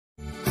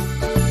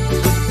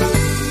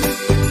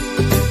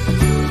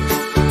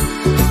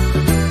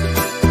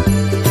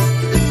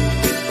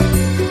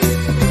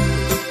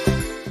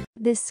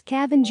The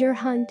Scavenger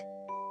Hunt.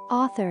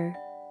 Author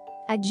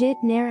Ajit.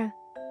 Narra.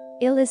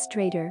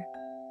 Illustrator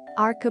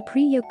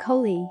Arkapriya.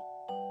 Koley.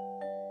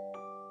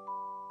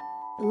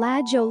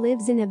 Lajjo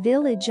lives in a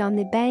village on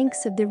the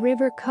banks of the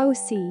River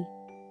Kosi.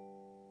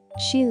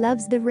 She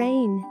loves the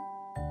rain.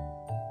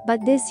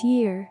 But this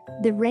year,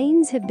 the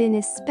rains have been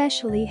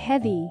especially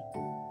heavy.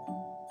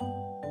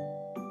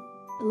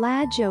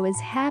 Lajjo is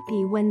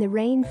happy when the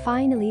rain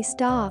finally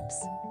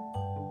stops.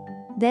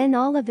 Then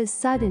all of a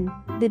sudden,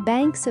 the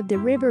banks of the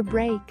river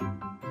break.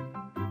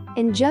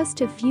 In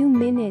just a few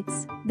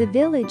minutes, the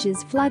village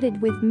is flooded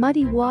with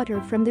muddy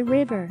water from the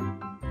river.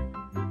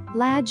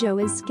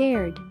 Lajjo is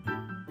scared.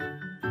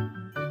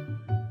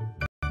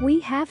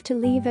 "We have to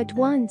leave at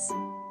once,"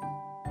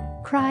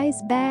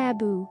 cries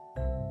Babu.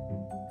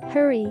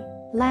 "Hurry,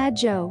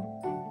 Lajjo.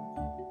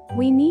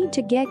 We need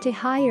to get to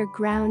higher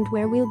ground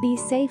where we'll be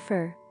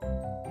safer."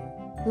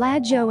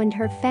 Lajjo and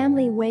her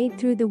family wade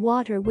through the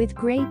water with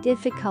great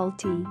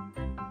difficulty.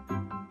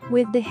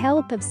 With the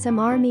help of some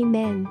army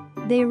men,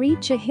 they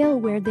reach a hill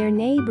where their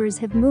neighbours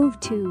have moved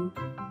to.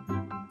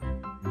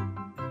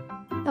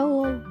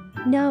 "Oh,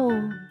 no.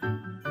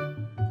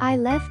 I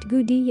left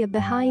Gudiya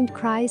behind,"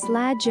 cries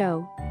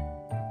Lajjo.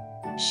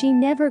 She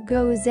never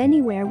goes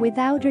anywhere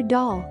without her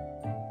doll.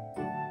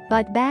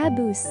 But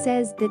Babu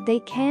says that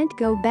they can't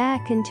go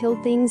back until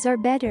things are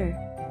better.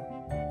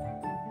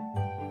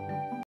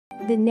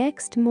 The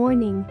next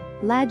morning,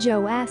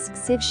 Lajjo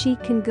asks if she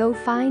can go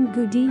find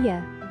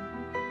Gudiya.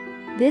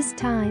 This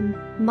time,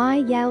 Mai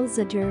yells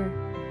at her.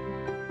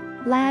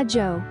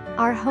 "Lajjo,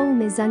 our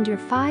home is under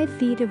 5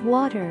 feet of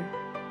water.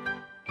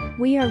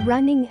 We are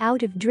running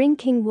out of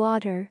drinking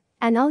water,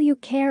 and all you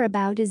care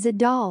about is a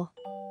doll."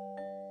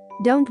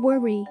 "Don't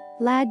worry,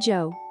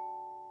 Lajjo.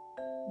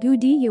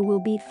 Gudiya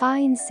will be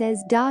fine,"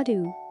 says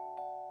Dadu.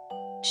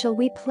 "Shall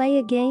we play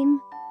a game?"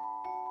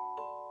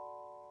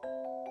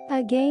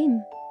 "A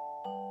game?"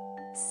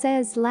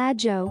 says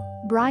Lajjo,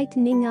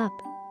 brightening up.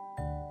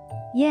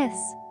 "Yes.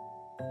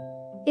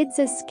 It's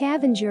a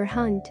scavenger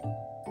hunt.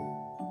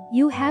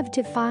 You have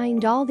to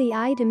find all the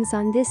items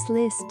on this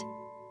list.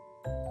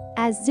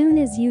 As soon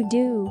as you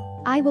do,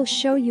 I will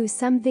show you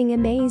something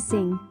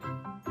amazing."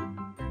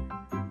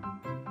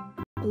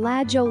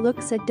 Lajjo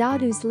looks at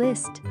Dadu's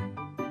list.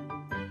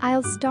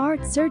 "I'll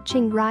start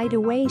searching right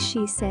away,"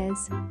 she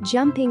says,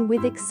 jumping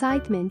with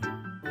excitement.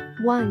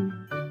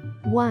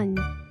 1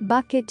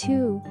 bucket,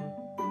 2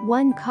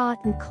 1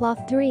 cotton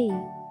cloth, 3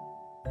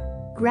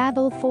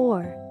 gravel,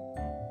 4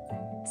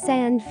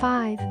 sand,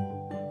 5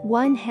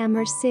 1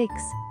 hammer,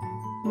 6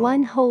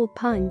 1 hole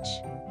punch.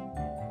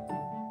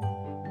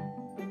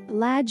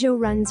 Lajjo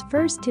runs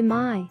first to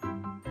Mai.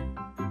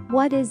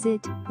 "What is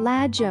it,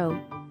 Lajjo?"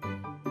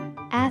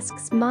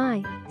 asks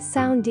Mai,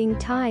 sounding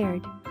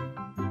tired.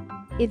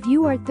 "If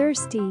you are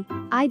thirsty,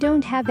 I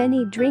don't have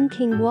any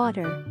drinking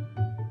water."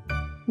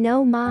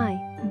 "No, Mai,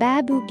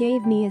 Babu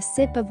gave me a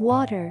sip of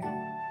water.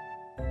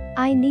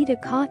 I need a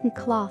cotton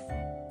cloth.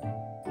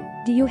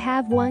 Do you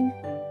have one?"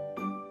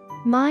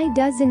 Mai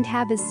doesn't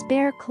have a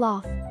spare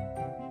cloth.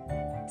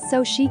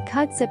 So she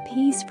cuts a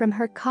piece from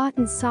her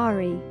cotton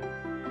sari.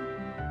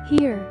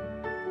 "Here.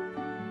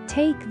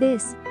 Take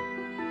this."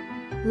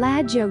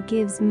 Lajjo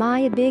gives Mai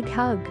a big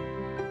hug.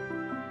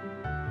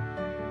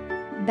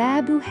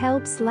 Babu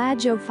helps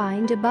Lajjo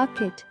find a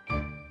bucket.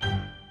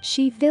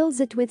 She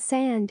fills it with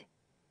sand.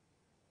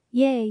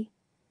 "Yay.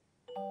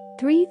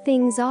 3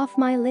 things off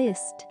my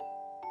list."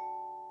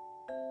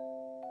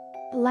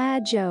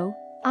 "Lajjo,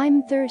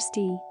 I'm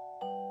thirsty.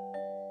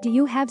 Do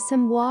you have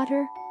some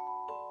water?"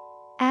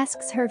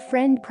 asks her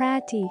friend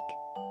Pratik.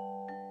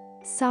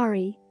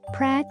 "Sorry,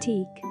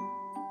 Pratik.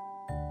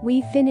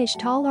 We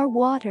finished all our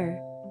water."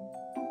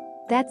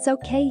 "That's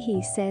okay,"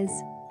 he says.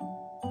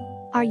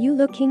 "Are you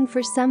looking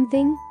for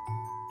something?"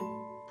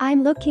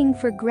 "I'm looking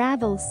for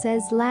gravel,"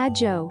 says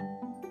Lajjo.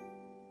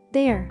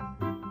 "There.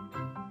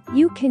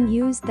 You can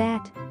use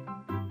that."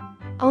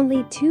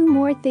 Only 2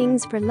 more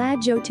things for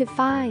Lajjo to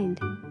find.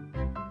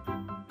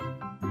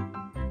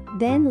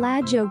 Then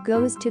Lajjo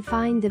goes to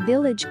find the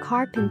village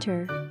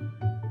carpenter.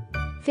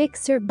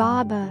 "Fixer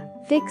Baba,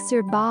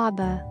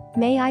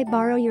 may I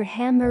borrow your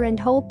hammer and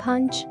hole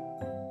punch?"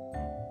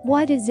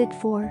 "What is it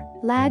for,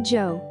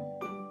 Lajjo?"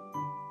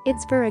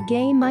 "It's for a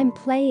game I'm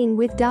playing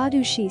with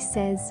Dadu," she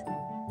says.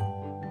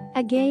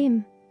 "A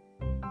game?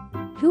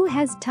 Who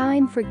has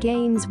time for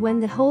games when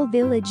the whole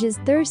village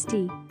is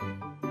thirsty?"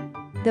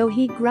 Though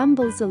he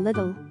grumbles a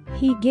little,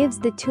 he gives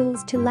the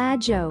tools to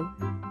Lajjo.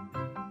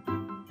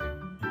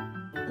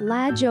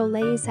 Lajjo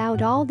lays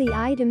out all the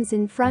items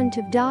in front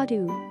of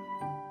Dadu.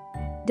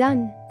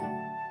 "Done,"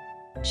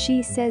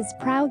 she says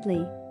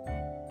proudly.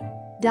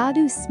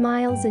 Dadu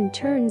smiles and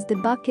turns the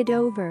bucket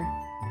over.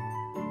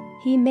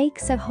 He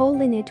makes a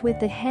hole in it with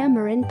the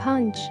hammer and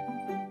punch.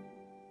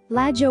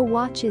 Lajjo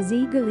watches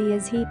eagerly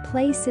as he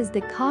places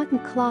the cotton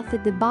cloth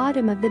at the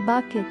bottom of the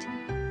bucket.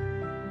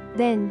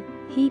 Then,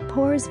 he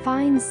pours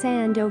fine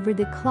sand over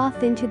the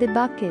cloth into the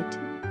bucket.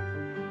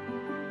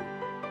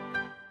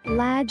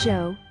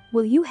 "Lajjo,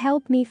 will you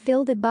help me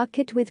fill the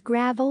bucket with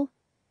gravel?"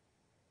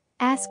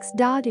 asks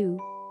Dadu.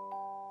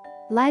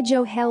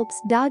 Lajjo helps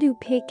Dadu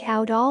pick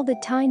out all the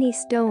tiny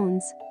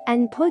stones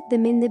and put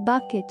them in the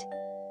bucket.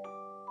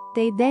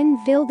 They then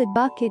fill the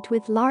bucket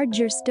with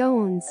larger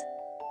stones.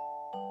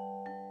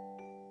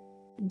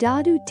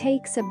 Dadu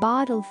takes a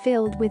bottle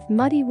filled with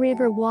muddy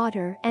river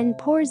water and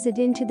pours it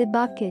into the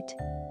bucket.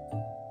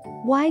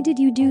 "Why did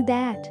you do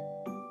that?"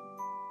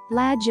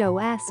 Lajjo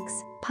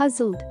asks,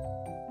 puzzled.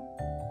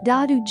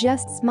 Dadu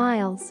just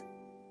smiles.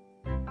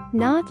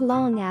 Not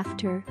long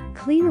after,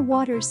 clear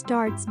water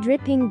starts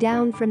dripping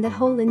down from the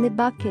hole in the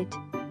bucket.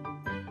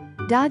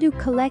 Dadu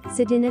collects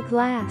it in a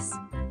glass.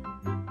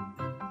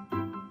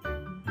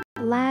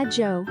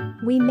 "Lajjo,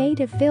 we made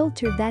a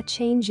filter that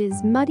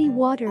changes muddy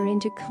water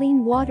into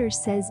clean water,"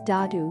 says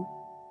Dadu.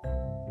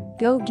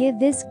 "Go give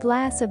this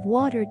glass of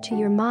water to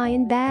your Ma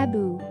and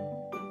Babu."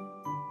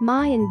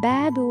 Ma and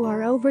Babu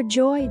are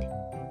overjoyed.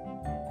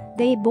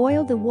 They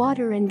boil the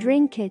water and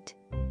drink it.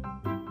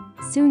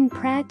 Soon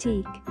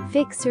Pratik,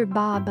 Fixer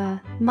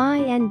Baba, Ma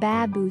and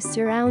Babu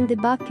surround the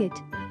bucket.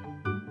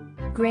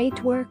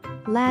 "Great work,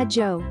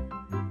 Lajjo."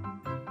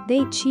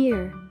 They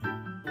cheer.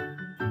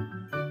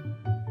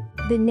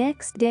 The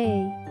next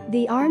day,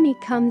 the army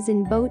comes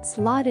in boats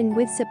laden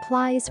with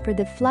supplies for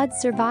the flood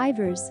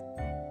survivors.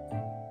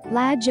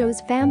 Lajjo's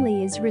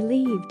family is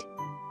relieved.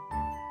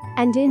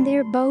 And in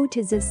their boat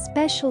is a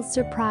special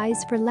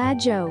surprise for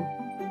Lajjo.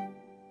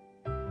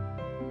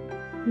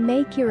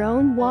 Make your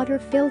own water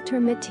filter.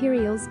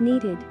 Materials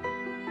needed: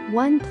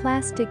 1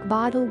 plastic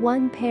bottle,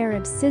 1 pair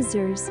of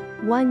scissors,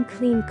 1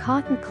 clean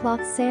cotton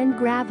cloth, sand,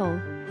 gravel,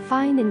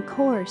 fine and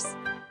coarse.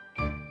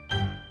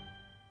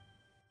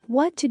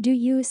 What to do: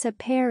 use a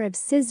pair of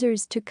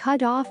scissors to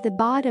cut off the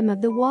bottom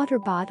of the water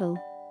bottle.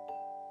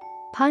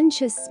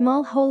 Punch a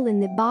small hole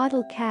in the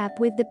bottle cap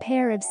with the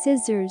pair of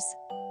scissors.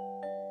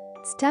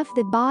 Stuff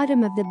the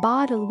bottom of the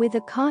bottle with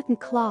a cotton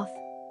cloth.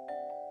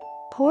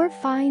 Pour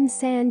fine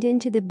sand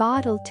into the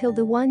bottle till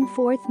the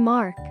 1/4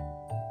 mark.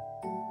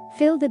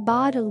 Fill the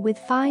bottle with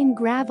fine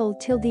gravel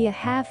till the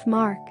 1/2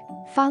 mark,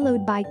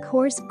 followed by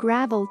coarse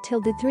gravel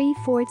till the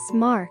 3/4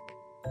 mark.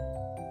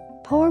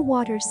 Pour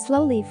water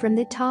slowly from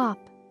the top.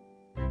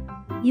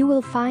 You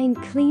will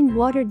find clean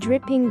water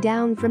dripping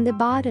down from the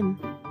bottom.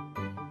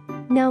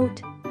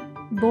 Note: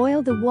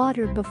 boil the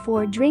water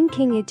before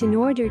drinking it in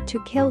order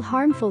to kill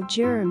harmful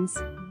germs.